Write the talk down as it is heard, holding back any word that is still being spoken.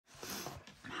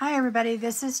Hi everybody,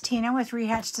 this is Tina with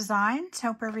Rehatch Designs.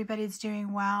 Hope everybody's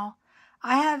doing well.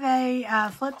 I have a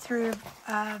flip through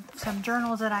of some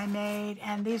journals that I made,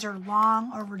 and these are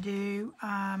long overdue.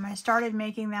 I started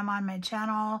making them on my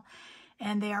channel,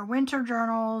 and they are winter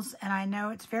journals, and I know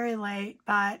it's very late,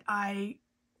 but I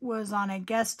was on a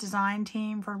guest design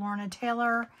team for Lorna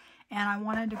Taylor, and I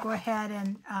wanted to go ahead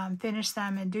and finish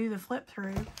them and do the flip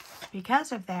through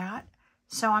because of that.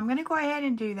 So I'm going to go ahead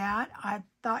and do that. I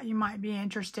thought you might be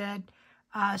interested,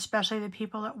 especially the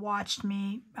people that watched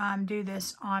me do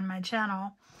this on my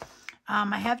channel.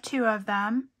 I have two of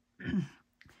them.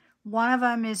 One of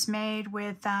them is made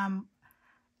with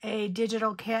a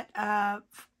digital kit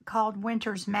called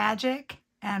Winter's Magic,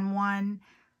 and one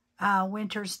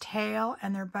Winter's Tale,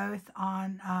 and they're both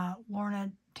on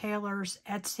Lorna Taylor's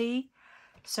Etsy,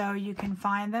 so you can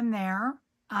find them there.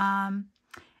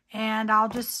 And I'll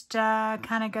just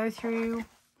kind of go through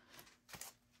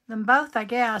them both, I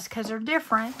guess, because they're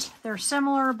different. They're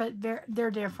similar, but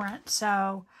they're different.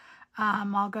 So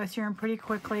I'll go through them pretty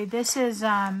quickly. This is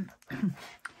the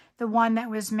one that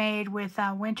was made with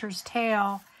Winter's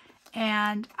Tale,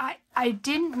 and I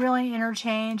didn't really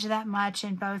interchange that much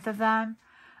in both of them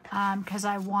because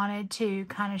I wanted to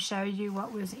kind of show you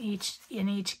what was in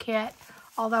each kit.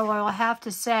 Although I'll have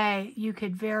to say you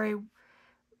could very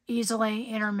easily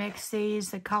intermix these.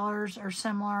 The colors are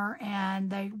similar and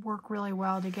they work really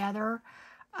well together.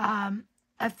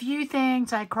 A few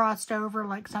things I crossed over,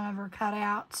 like some of her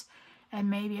cutouts and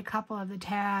maybe a couple of the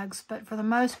tags, but for the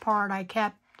most part I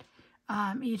kept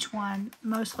each one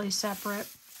mostly separate.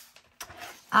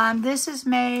 This is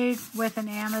made with an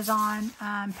Amazon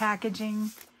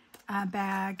packaging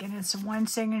bag, and it's one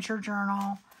signature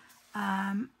journal.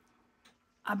 I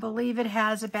believe it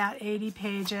has about 80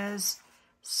 pages.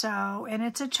 So, and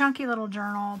it's a chunky little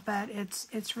journal, but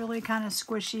it's really kind of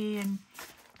squishy and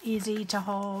easy to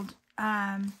hold.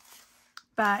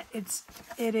 But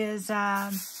it is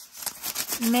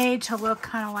made to look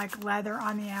kind of like leather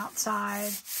on the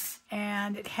outside,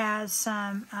 and it has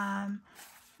some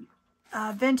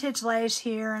vintage lace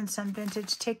here and some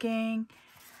vintage ticking,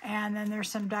 and then there's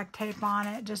some duct tape on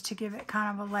it just to give it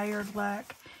kind of a layered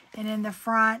look. And in the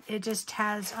front, it just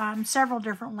has several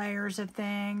different layers of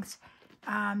things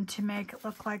to make it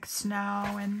look like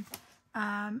snow, and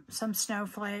some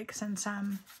snowflakes and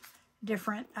some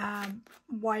different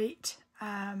white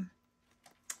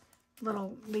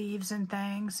little leaves and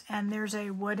things. And there's a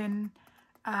wooden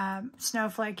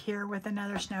snowflake here with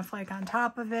another snowflake on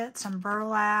top of it, some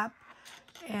burlap,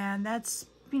 and that's,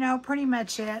 you know, pretty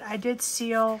much it. I did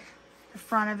seal the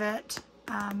front of it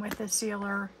with a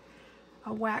sealer,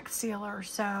 a wax sealer,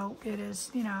 so it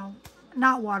is, you know,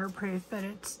 not waterproof, but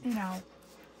it's, you know,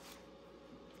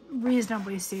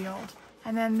 reasonably sealed.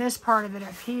 And then this part of it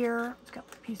up here, it's got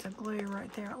a piece of glue right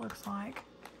there, it looks like.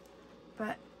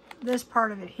 But this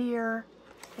part of it here,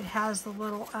 it has the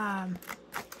little,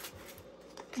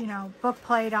 you know, book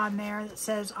plate on there that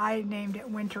says, I named it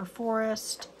Winter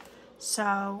Forest.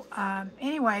 So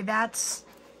anyway, that's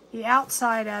the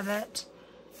outside of it.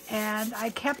 And I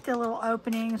kept the little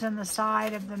openings in the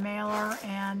side of the mailer,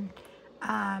 and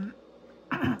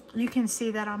you can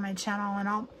see that on my channel,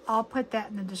 and I'll put that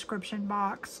in the description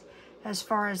box as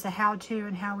far as the how-to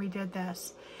and how we did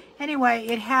this. Anyway,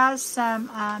 it has some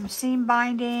seam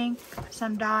binding,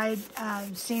 some dyed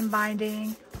seam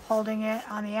binding holding it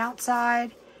on the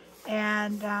outside,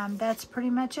 and that's pretty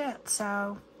much it.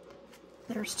 So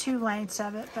there's two lengths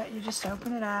of it, but you just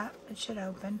open it up. It should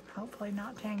open, hopefully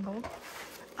not tangled.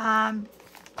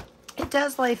 It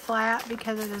does lay flat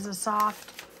because it is a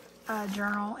soft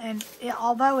journal, and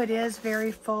although it is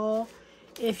very full,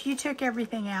 if you took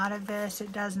everything out of this,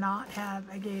 it does not have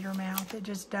a gator mouth. It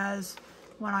just does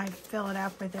when I fill it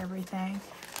up with everything.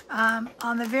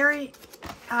 On the very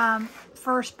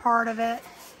first part of it,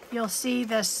 you'll see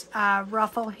this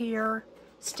ruffle here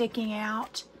sticking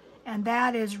out, and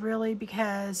that is really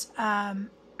because I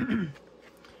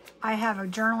have a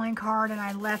journaling card and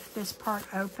I left this part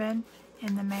open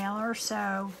in the mailer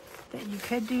so that you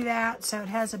could do that. So it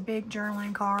has a big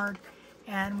journaling card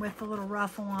and with the little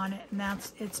ruffle on it, and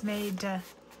it's made to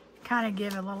kind of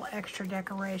give a little extra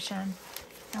decoration.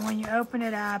 And when you open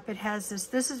it up, it has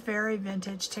this is very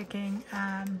vintage ticking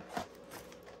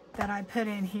that I put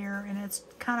in here, and it's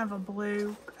kind of a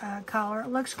blue color. It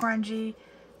looks grungy,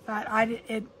 but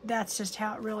that's just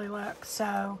how it really looks.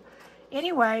 So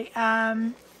anyway,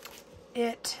 I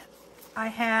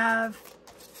have,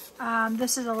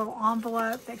 this is a little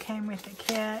envelope that came with the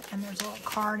kit, and there's a little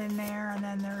card in there, and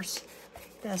then there's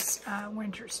this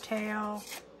Winter's Tale,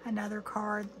 another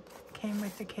card came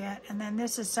with the kit, and then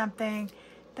this is something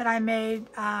that I made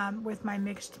with my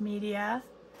mixed media.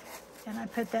 And I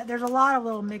put that, there's a lot of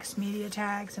little mixed media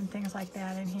tags and things like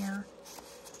that in here.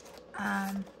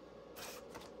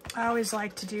 I always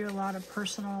like to do a lot of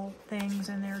personal things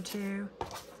in there too.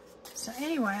 So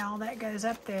anyway, all that goes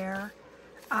up there.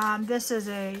 This is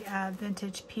a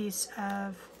vintage piece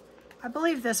of, I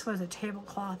believe this was a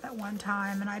tablecloth at one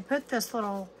time. And I put this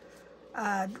little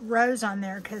rose on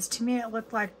there because to me it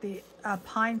looked like the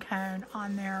pine cone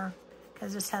on there,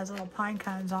 because this has little pine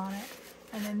cones on it.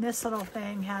 And then this little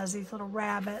thing has these little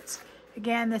rabbits.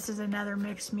 Again, this is another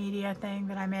mixed media thing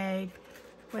that I made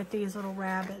with these little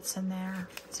rabbits in there.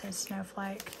 It says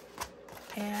snowflake.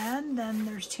 And then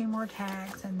there's 2 more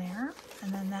tags in there.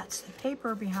 And then that's the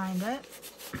paper behind it.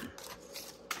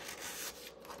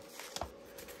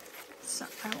 So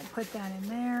I will put that in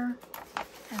there.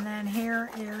 And then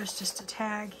here's just a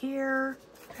tag here.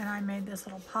 And I made this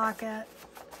little pocket.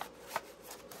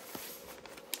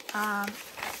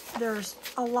 There's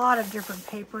a lot of different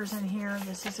papers in here.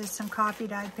 This is just some coffee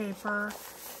dyed paper.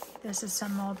 This is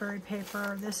some mulberry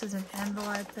paper. This is an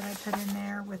envelope that I put in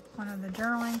there with one of the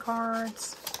journaling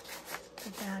cards.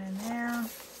 Put that in there.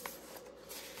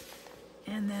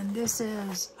 And then this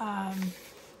is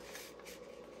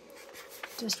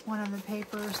just one of the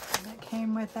papers that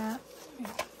came with that.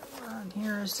 And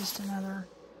here is just another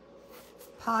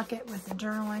pocket with the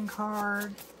journaling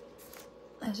card.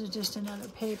 This is just another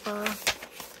paper.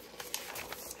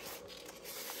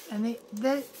 And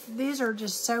these are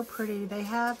just so pretty. They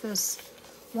have this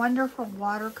wonderful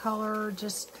watercolor,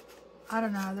 just, I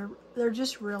don't know, they're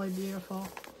just really beautiful.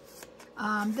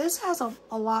 This has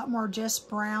a lot more just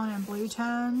brown and blue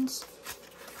tones.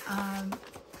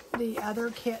 The other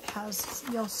kit has,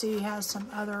 you'll see, has some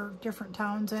other different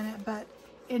tones in it, but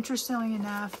interestingly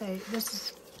enough, this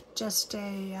is just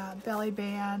a belly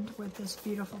band with this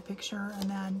beautiful picture, and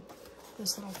then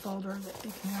this little folder that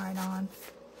you can write on.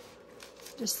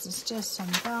 This is just some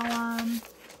vellum,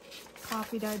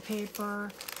 coffee dyed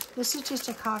paper. This is just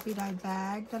a coffee dyed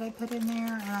bag that I put in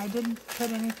there, and I didn't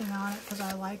put anything on it because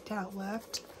I liked how it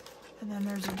looked. And then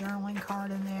there's a journaling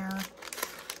card in there.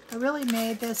 I really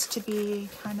made this to be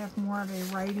kind of more of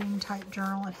a writing type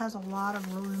journal. It has a lot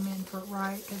of room in for it,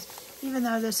 right? Because even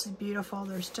though this is beautiful,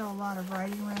 there's still a lot of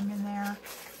writing room in there.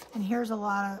 And here's a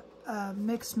lot of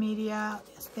mixed media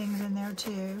things in there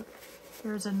too.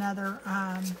 Here's another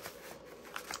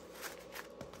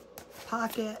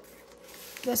pocket.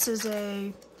 This is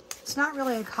it's not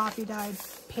really a coffee dyed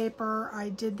paper. I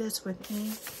did this with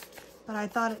ink, but I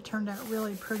thought it turned out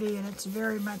really pretty, and it's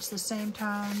very much the same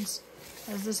tones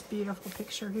as this beautiful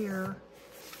picture here.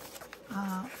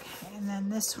 And then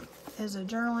this is a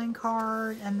journaling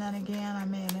card, and then again I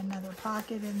made another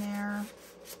pocket in there.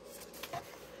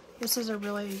 This is a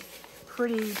really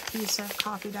pretty piece of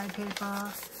coffee dyed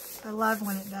paper. I love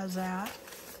when it does that.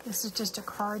 This is just a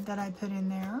card that I put in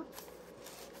there.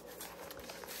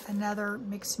 Another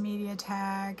mixed media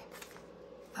tag,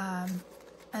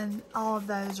 and all of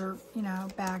those are, you know,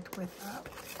 backed with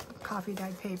coffee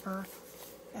dyed paper.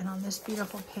 And on this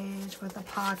beautiful page with a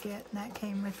pocket, and that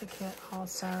came with the kit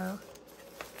also.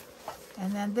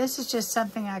 And then this is just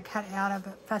something I cut out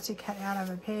of fussy cut out of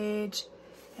a page,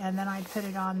 and then I put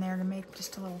it on there to make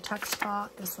just a little tuck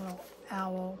spot, this little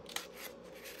owl.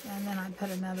 And then I put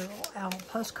another little owl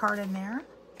postcard in there.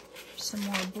 Some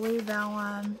more blue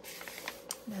vellum.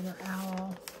 Another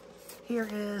owl. Here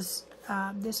is,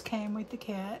 this came with the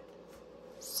kit.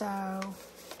 So,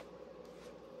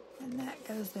 and that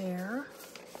goes there.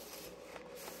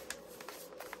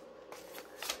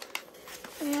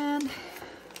 And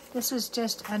this was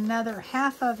just another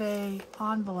half of a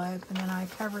envelope, and then I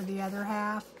covered the other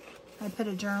half. I put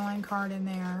a journaling card in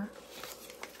there.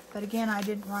 But again, I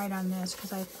didn't write on this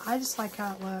because I just like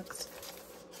how it looks.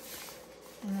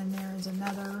 And then there's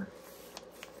another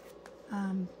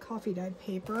coffee dyed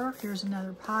paper. Here's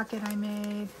another pocket I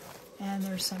made, and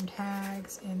there's some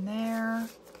tags in there.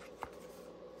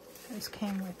 This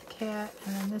came with the kit,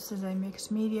 and then this is a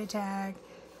mixed media tag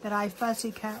that I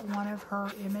fussy cut one of her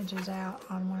images out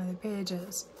on one of the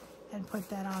pages and put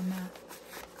that on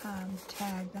that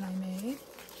tag that I made.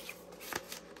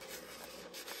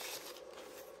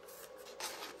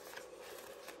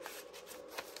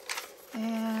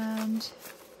 And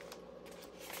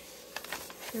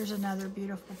here's another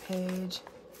beautiful page.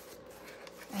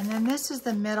 And then this is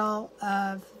the middle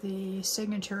of the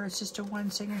signature. It's just a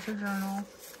one signature journal.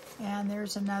 And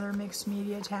there's another mixed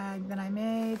media tag that I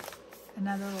made.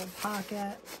 Another little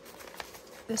pocket.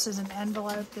 This is an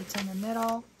envelope that's in the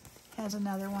middle. Has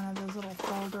another one of those little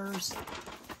folders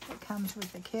that comes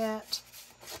with the kit.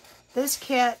 This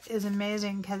kit is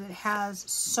amazing because it has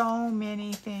so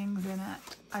many things in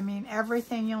it. I mean,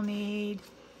 everything you'll need.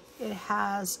 It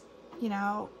has, you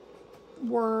know,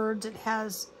 words. It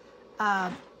has,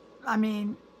 I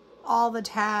mean, all the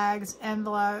tags,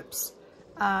 envelopes.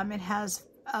 It has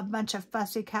a bunch of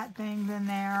fussy cut things in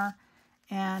there.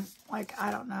 And, like,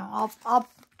 I don't know. I'll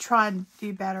try and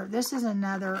do better. This is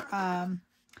another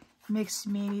mixed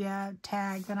media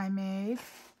tag that I made.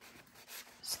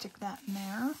 Stick that in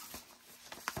there.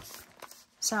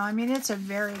 So, I mean, it's a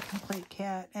very complete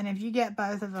kit. And if you get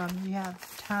both of them, you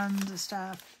have tons of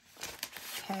stuff.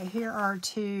 Okay, here are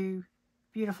two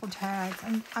beautiful tags.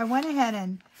 And I went ahead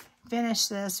and finished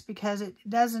this because it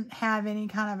doesn't have any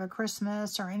kind of a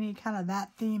Christmas or any kind of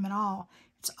that theme at all.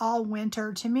 It's all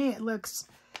winter. To me, it looks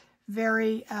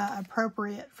very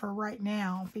appropriate for right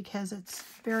now because it's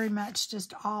very much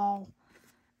just all,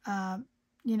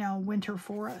 you know, winter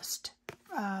forest.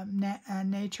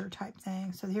 Nature type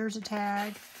thing. So here's a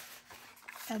tag,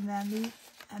 and then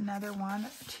another one,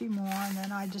 two more, and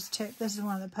then I just took, this is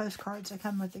one of the postcards that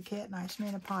come with the kit, and I just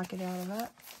made a pocket out of it.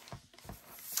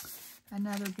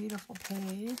 Another beautiful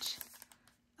page.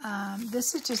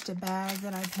 This is just a bag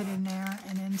that I put in there,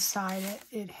 and inside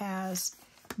it has,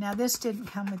 now this didn't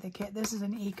come with the kit, this is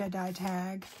an Eco Die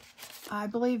tag. I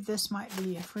believe this might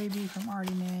be a freebie from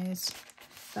Artie Mays.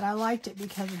 But I liked it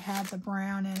because it had the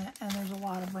brown in it, and there's a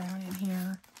lot of brown in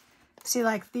here. See,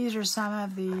 like, these are some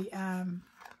of the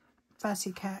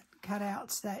fussy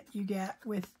cutouts that you get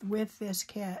with this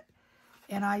kit.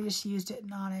 And I just used it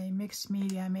on a mixed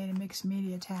media. I made a mixed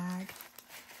media tag.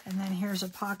 And then here's a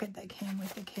pocket that came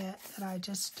with the kit that I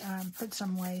just put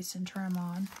some lace and trim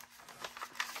on.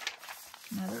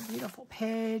 Another beautiful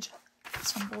page,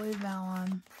 some blue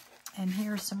vellum. And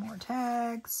here's some more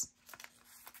tags.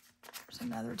 There's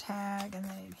another tag, and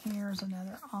then here's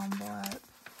another envelope.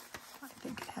 I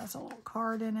think it has a little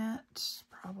card in it.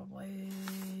 Probably,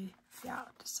 yeah,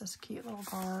 just this cute little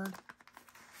card.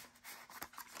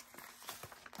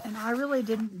 And I really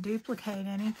didn't duplicate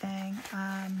anything.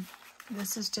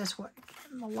 This is just what,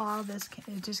 a lot of this,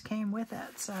 it just came with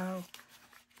it. So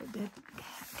it did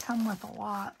come with a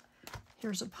lot.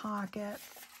 Here's a pocket.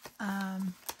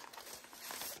 And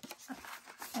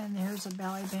here's a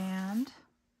belly band.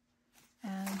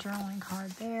 And a journaling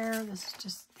card there. This is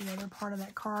just the other part of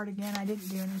that card. Again, I didn't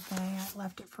do anything. I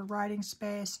left it for writing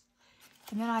space.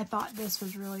 And then I thought this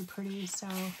was really pretty, so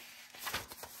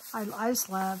I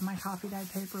just love my coffee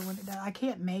dyed paper when it does. I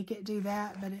can't make it do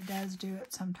that, but it does do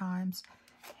it sometimes.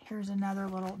 Here's another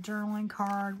little journaling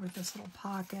card with this little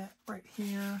pocket right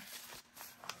here.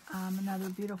 Another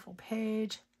beautiful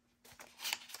page.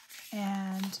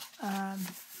 And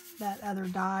that other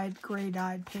gray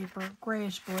dyed paper,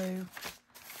 grayish blue.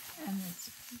 And this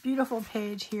beautiful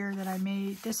page here that I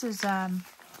made. This is a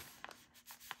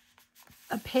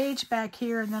page back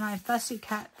here, and then I fussy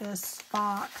cut this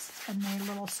box and made a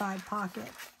little side pocket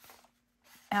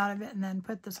out of it, and then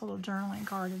put this little journaling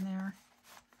card in there.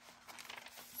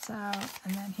 So,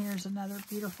 and then here's another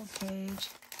beautiful page.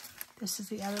 This is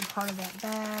the other part of that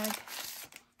bag.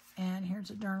 And here's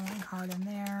a journaling card in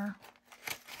there.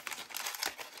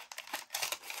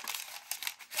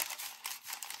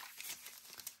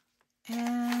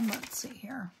 And let's see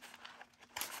here.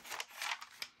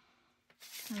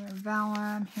 Another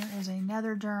vellum. Here is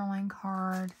another journaling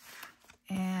card.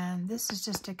 And this is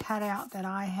just a cutout that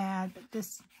I had, but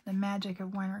the Magic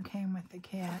of Winter came with the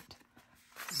kit.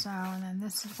 So, and then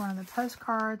this is one of the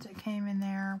postcards that came in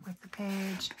there with the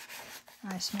page.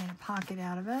 I just made a pocket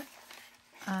out of it.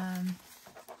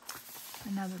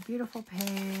 Another beautiful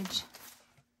page.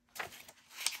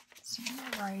 Some more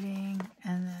writing,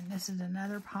 and then this is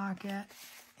another pocket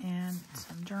and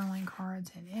some journaling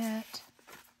cards in it.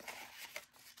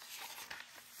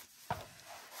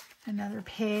 Another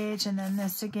page, and then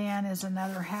this again is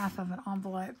another half of an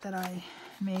envelope that I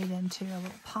made into a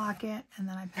little pocket, and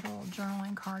then I put a little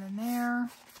journaling card in there.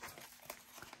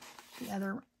 The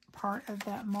other part of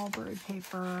that mulberry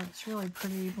paper, it's really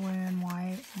pretty blue and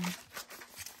white.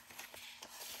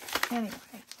 Anyway.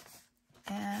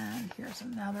 And here's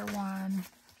another one.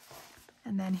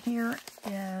 And then here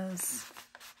is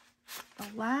the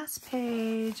last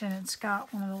page, and it's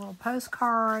got one of the little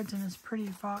postcards and this pretty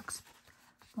fox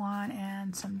one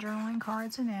and some journaling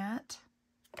cards in it.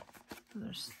 So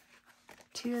there's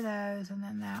two of those, and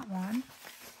then that one.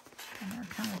 And they're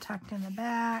kind of tucked in the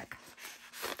back.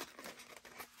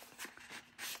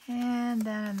 And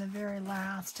then in the very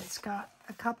last, it's got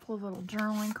a couple of little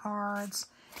journaling cards.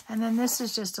 And then this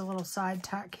is just a little side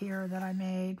tuck here that I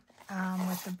made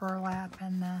with the burlap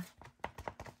and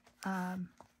the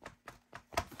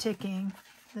ticking.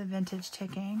 the vintage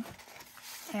ticking.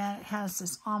 And it has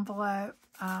this envelope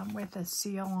with a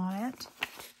seal on it.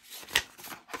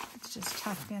 It's just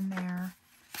tucked in there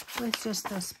with just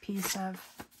this piece of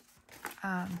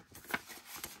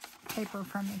paper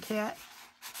from the kit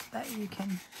that you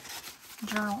can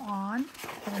journal on,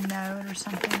 put a note or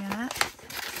something in it.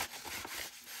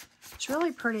 It's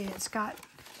really pretty. It's got,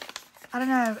 I don't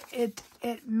know, it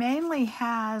mainly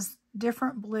has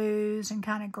different blues and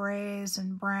kind of grays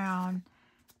and brown,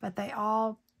 but they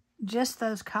all, just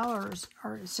those colors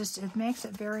are, it's just, it makes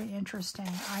it very interesting,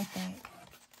 I think.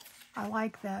 I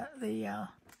like that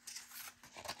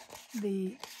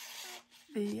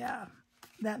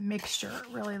mixture.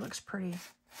 It really looks pretty.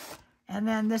 And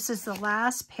then this is the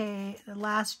last page, the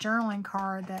last journaling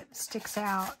card that sticks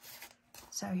out.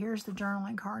 So here's the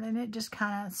journaling card, and it just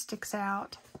kind of sticks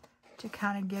out to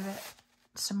kind of give it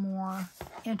some more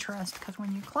interest, because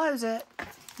when you close it,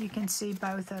 you can see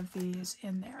both of these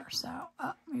in there. So,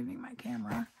 moving my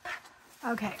camera.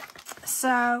 Okay,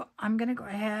 so I'm going to go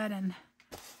ahead and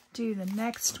do the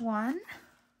next one.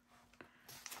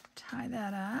 Tie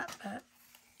that up, but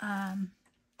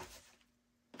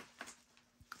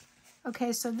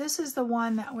okay, so this is the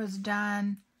one that was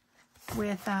done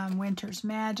with Winter's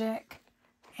Magic,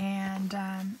 and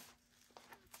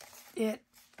it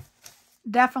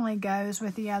definitely goes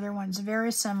with the other ones.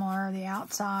 Very similar. The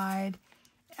outside,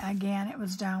 again, it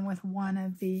was done with one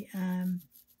of the,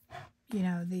 you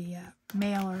know, the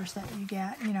mailers that you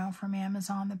get, you know, from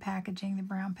Amazon, the packaging, the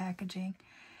brown packaging.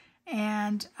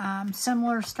 And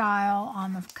similar style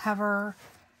on the cover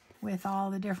with all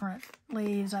the different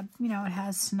leaves. You know, it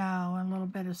has snow and a little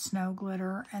bit of snow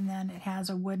glitter, and then it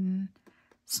has a wooden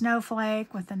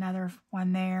snowflake with another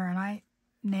one there, and I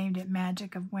named it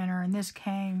Magic of Winter. And this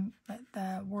came,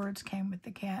 the words came with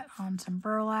the kit on some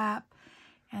burlap,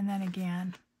 and then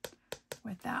again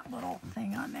with that little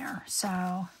thing on there.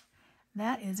 So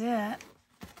that is it.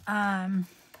 And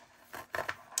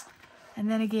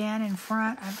then again in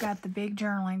front, I've got the big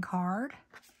journaling card.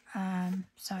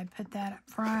 So I put that up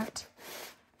front,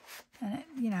 and it,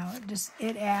 you know,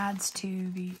 it adds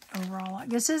to the overall.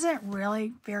 This isn't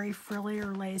really very frilly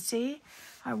or lacy.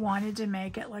 I wanted to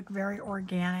make it look very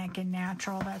organic and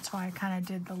natural. That's why I kind of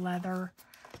did the leather,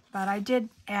 but I did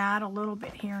add a little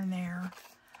bit here and there,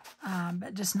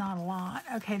 but just not a lot.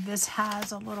 Okay, this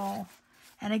has a little,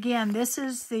 and again, this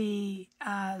is the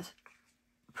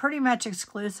pretty much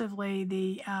exclusively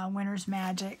the Winter's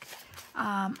Magic.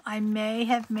 I may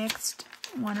have mixed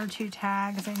one or two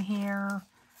tags in here.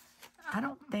 I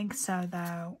don't think so,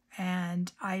 though.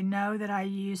 And I know that I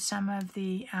used some of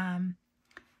the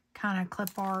kind of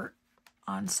clip art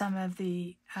on some of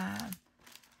the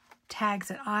tags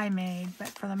that I made. But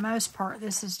for the most part,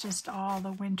 this is just all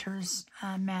the Winter's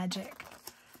Magic.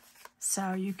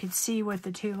 So you could see what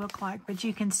the two look like. But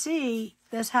you can see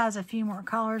this has a few more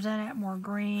colors in it, more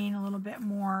green, a little bit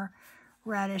more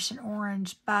reddish and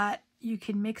orange. But you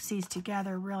can mix these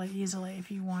together really easily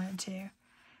if you wanted to.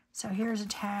 So here's a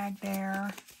tag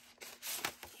there.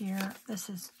 Here, this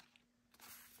is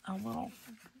a little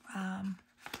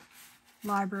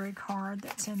library card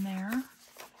that's in there.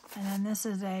 And then this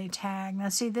is a tag. Now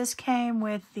see, this came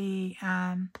with the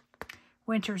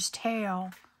Winter's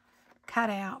Tale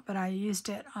cutout, but I used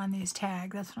it on these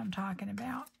tags. That's what I'm talking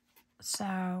about.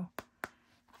 So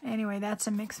anyway, that's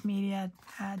a mixed media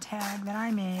tag that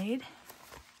I made.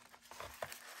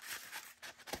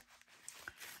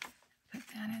 Put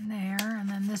that in there. And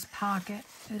then this pocket,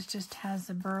 this just has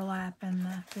the burlap and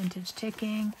the vintage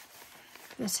ticking.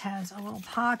 This has a little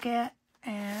pocket,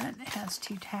 and it has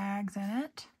two tags in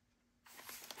it.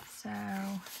 So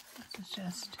this is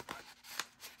just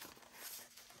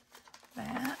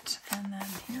that. And then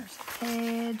here's the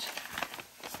page,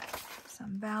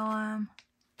 some vellum,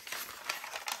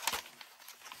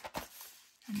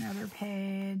 another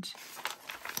page.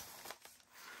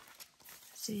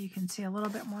 So you can see a little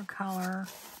bit more color.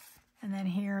 And then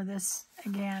here, this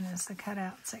again is the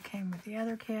cutouts that came with the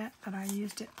other kit, but I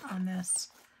used it on this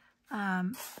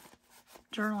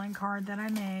journaling card that I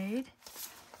made.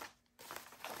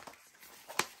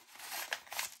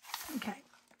 Okay,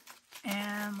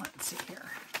 and let's see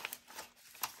here.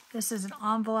 This is an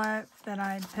envelope that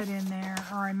I put in there,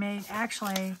 or I made,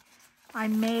 actually, I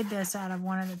made this out of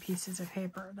one of the pieces of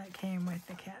paper that came with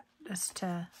the kit, just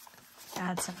to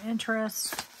add some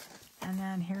interest. And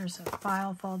then here's a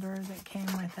file folder that came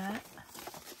with it.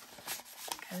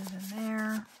 Goes in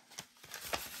there.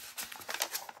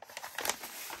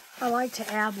 I like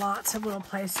to add lots of little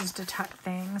places to tuck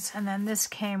things. And then this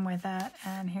came with it.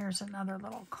 And here's another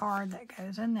little card that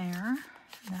goes in there.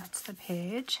 And that's the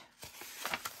page.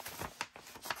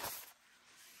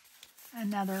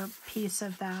 another piece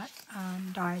of that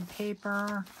dyed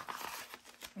paper.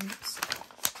 Oops.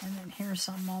 And then here's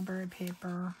some mulberry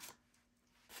paper.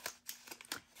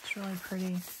 It's really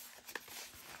pretty.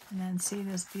 And then see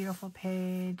this beautiful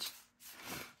page.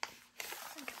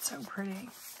 I think it's so pretty.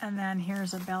 And then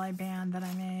here's a belly band that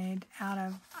I made out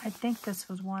of, I think this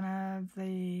was one of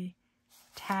the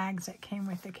tags that came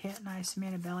with the kit, and I just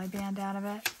made a belly band out of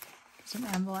it. There's an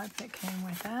envelope that came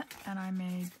with it, and I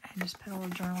just put a little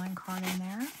journaling card in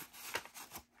there.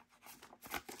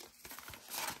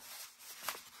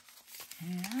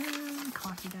 And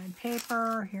coffee dyed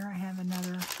paper. Here I have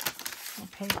another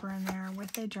little paper in there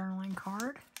with a journaling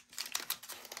card.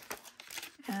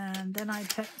 And then I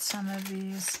put some of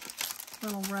these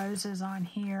little roses on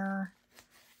here.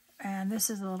 And this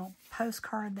is a little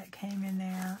postcard that came in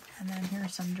there. And then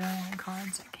here's some journaling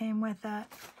cards that came with it.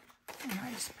 And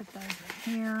I just put those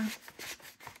in here.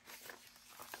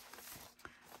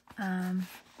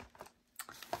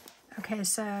 Okay,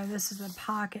 so this is a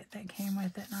pocket that came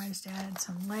with it, and I just added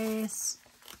some lace,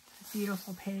 a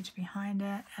beautiful page behind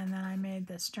it, and then I made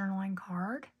this journaling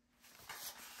card.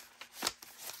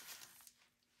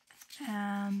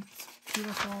 And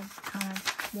beautiful kind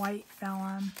of white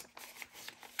vellum,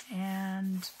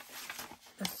 and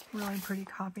this really pretty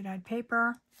coffee dyed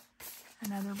paper,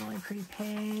 another really pretty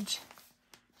page,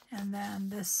 and then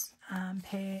this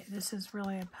page, this is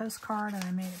really a postcard, and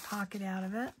I made a pocket out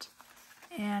of it.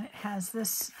 And it has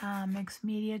this mixed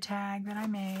media tag that I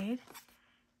made,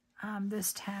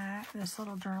 this tag, this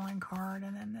little journaling card,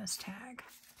 and then this tag.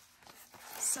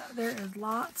 So there is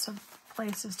lots of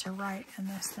places to write in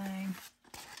this thing,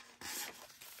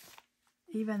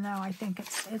 even though I think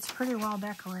it's pretty well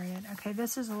decorated. Okay,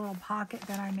 this is a little pocket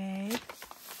that I made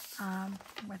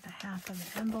with a half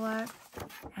of the envelope,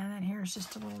 and then here's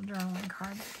just a little journaling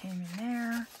card that came in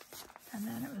there, and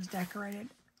then it was decorated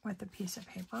with a piece of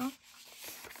paper.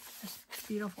 This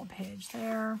beautiful page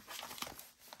there.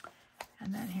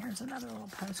 And then here's another little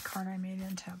postcard I made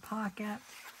into a pocket.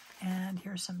 And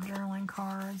here's some journaling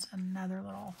cards and another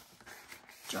little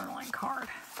journaling card.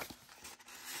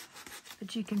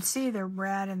 But you can see the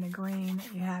red and the green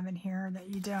that you have in here that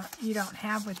you don't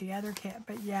have with the other kit,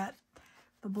 but yet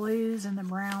the blues and the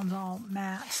browns all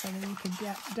match, so that you could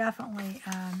definitely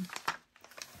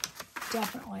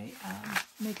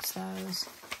mix those.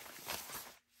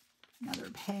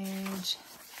 Another page,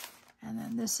 and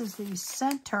then this is the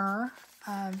center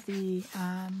of the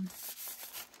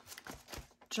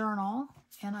journal,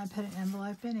 and I put an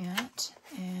envelope in it,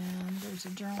 and there's a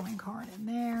journaling card in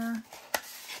there,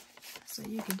 so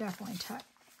you can definitely tuck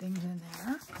things in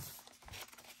there.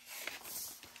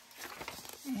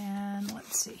 And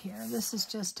let's see here, this is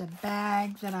just a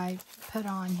bag that I put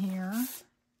on here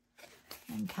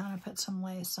and kind of put some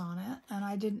lace on it. And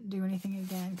I didn't do anything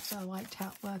again because I liked how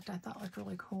it looked. I thought it looked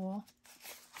really cool.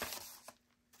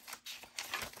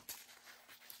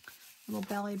 Little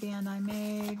belly band I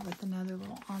made with another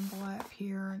little envelope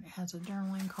here, and it has a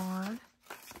journaling card.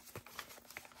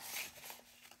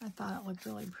 I thought it looked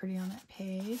really pretty on that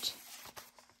page.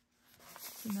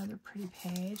 Another pretty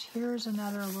page. Here's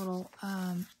another little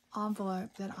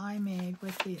envelope that I made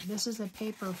with this is a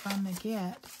paper from the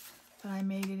kit, but I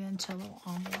made it into a little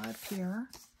envelope here.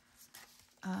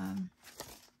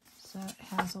 So it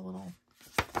has a little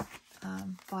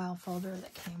file folder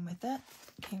that came with it.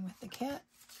 Came with the kit.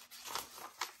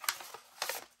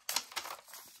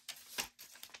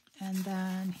 And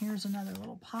then here's another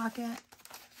little pocket.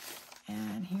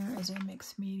 And here is a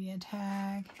mixed media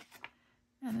tag.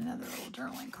 And another little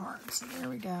journaling card. So there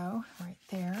we go, right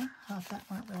there. I thought that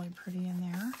went really pretty in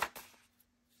there.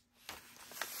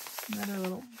 Another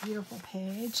little beautiful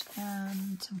page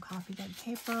and some coffee dyed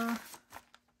paper.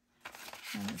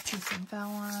 And a piece of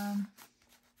vellum.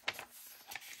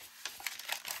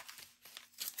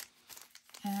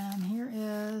 And here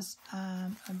is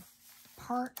a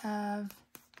part of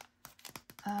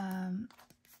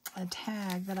a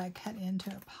tag that I cut into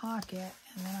a pocket,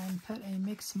 and then I put a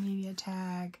mixed media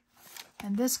tag.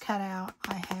 And this cutout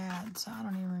I had, so I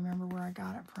don't even remember where I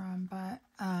got it from, but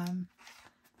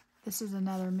this is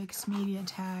another mixed media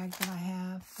tag that I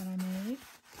have that I made.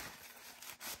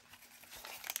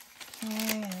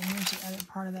 Okay, and here's the other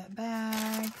part of that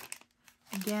bag.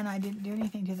 Again, I didn't do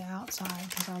anything to the outside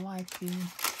because I like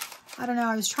I don't know,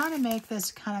 I was trying to make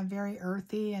this kind of very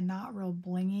earthy and not real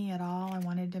blingy at all. I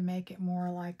wanted to make it more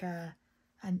like a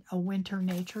winter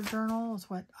nature journal is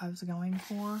what I was going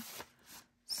for.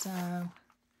 So,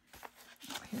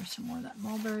 here's some more of that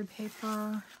mulberry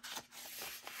paper.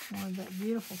 More of that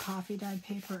beautiful coffee dyed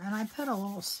paper. And I put a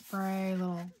little spray,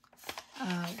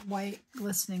 white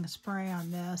glistening spray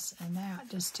on this and that,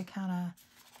 just to kind of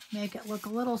make it look a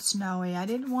little snowy. I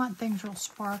didn't want things real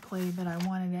sparkly, but I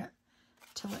wanted it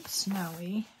to look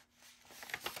snowy.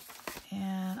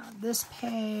 And on this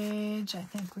page, I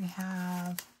think we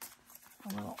have a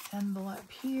little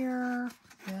envelope here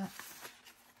with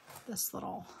this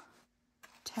little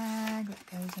tag that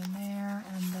goes in there,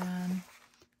 and then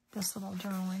this little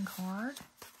journaling card.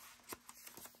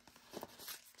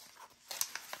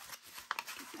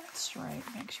 Get that straight,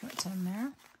 make sure it's in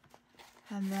there.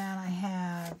 And then I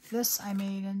have this I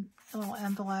made in a little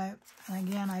envelope, and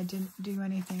again, I didn't do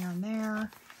anything on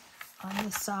there. On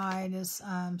this side is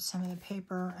some of the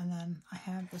paper, and then I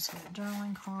have this little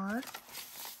journaling card,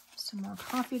 some more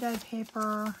coffee dyed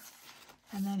paper,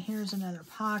 and then here's another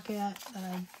pocket that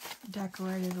I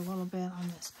decorated a little bit on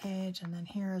this page, and then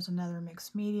here's another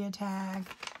mixed media tag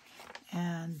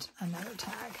and another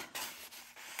tag.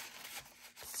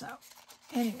 So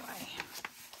anyway,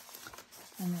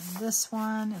 and then this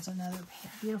one is another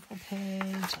beautiful page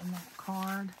and that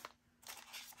card.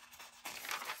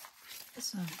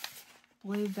 Some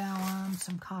blue vellum,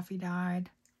 some coffee dyed,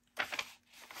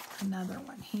 another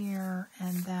one here,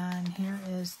 and then here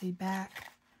is the back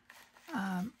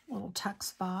little tuck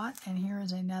spot, and here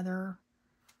is another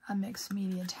mixed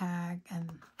media tag and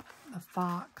the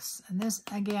fox. And this,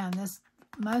 again,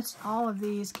 all of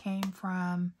these came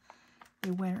from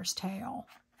the Winter's Tale,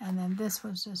 and then this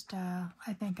was just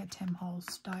I think a Tim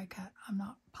Holtz die cut. I'm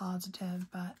not positive,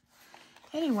 but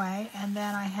anyway. And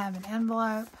then I have an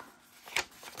envelope,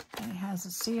 and it has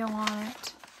a seal on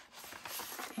it,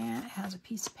 and it has a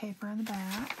piece of paper in the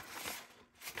back,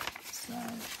 so you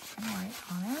can write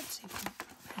on it. So you can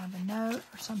have a note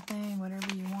or something,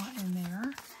 whatever you want in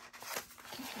there.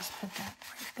 You just put that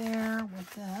right there with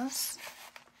this.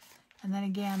 And then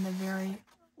again, the very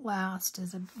last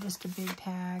is just a big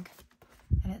tag,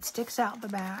 and it sticks out the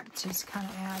back to just kind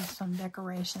of add some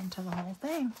decoration to the whole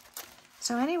thing.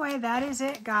 So anyway, that is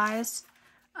it, guys.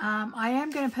 I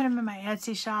am going to put them in my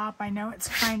Etsy shop. I know it's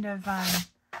kind of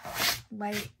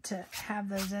late to have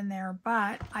those in there,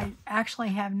 but I actually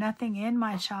have nothing in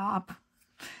my shop.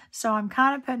 So I'm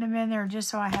kind of putting them in there just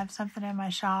so I have something in my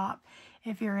shop.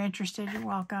 If you're interested, you're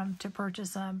welcome to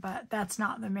purchase them, but that's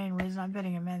not the main reason I'm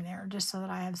putting them in there, just so that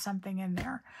I have something in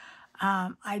there.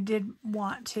 I did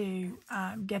want to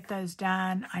get those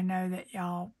done. I know that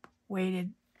y'all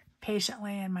waited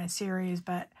patiently in my series,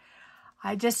 but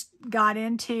I just got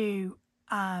into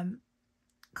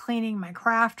cleaning my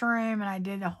craft room, and I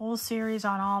did a whole series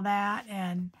on all that,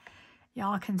 and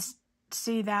y'all can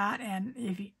see that,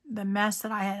 and the mess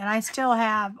that I had, and I still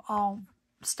have all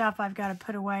stuff I've got to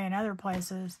put away in other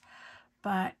places,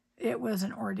 but it was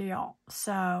an ordeal.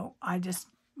 So I just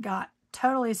got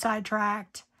totally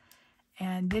sidetracked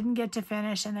and didn't get to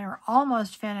finish, and they were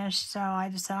almost finished, so I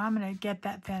just said I'm going to get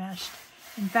that finished.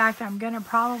 In fact, I'm going to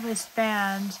probably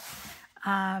spend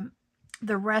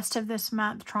the rest of this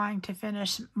month trying to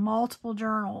finish multiple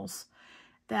journals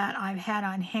that I've had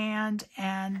on hand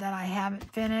and that I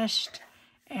haven't finished,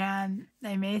 and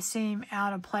they may seem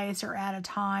out of place or out of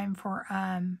time for,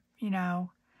 you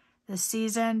know, the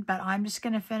season, but I'm just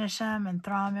going to finish them and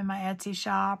throw them in my Etsy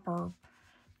shop or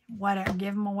whatever,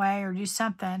 give them away or do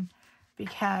something,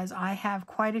 because I have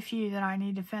quite a few that I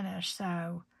need to finish.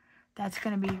 So that's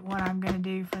going to be what I'm going to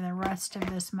do for the rest of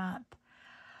this month.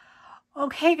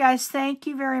 Okay, guys, thank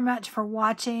you very much for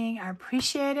watching. I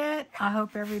appreciate it. I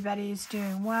hope everybody's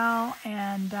doing well,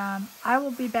 and I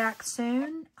will be back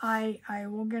soon. I'm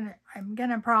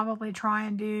gonna probably try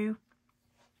and do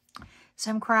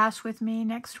some crafts with me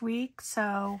next week,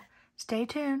 so stay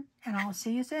tuned, and I'll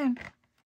see you soon.